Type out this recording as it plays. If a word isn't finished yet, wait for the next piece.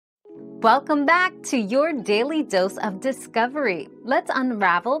Welcome back to your daily dose of discovery. Let's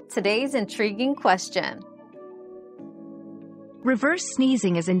unravel today's intriguing question. Reverse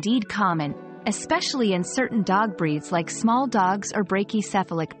sneezing is indeed common, especially in certain dog breeds like small dogs or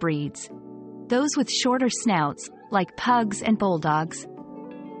brachycephalic breeds. Those with shorter snouts, like pugs and bulldogs.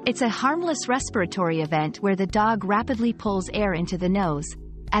 It's a harmless respiratory event where the dog rapidly pulls air into the nose,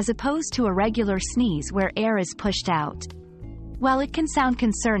 as opposed to a regular sneeze where air is pushed out. While it can sound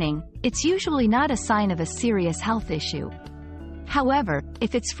concerning, it's usually not a sign of a serious health issue. However,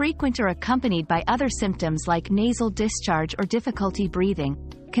 if it's frequent or accompanied by other symptoms like nasal discharge or difficulty breathing,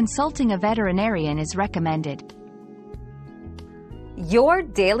 consulting a veterinarian is recommended. Your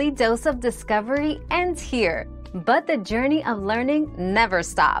daily dose of discovery ends here, but the journey of learning never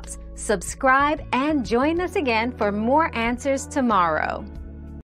stops. Subscribe and join us again for more answers tomorrow.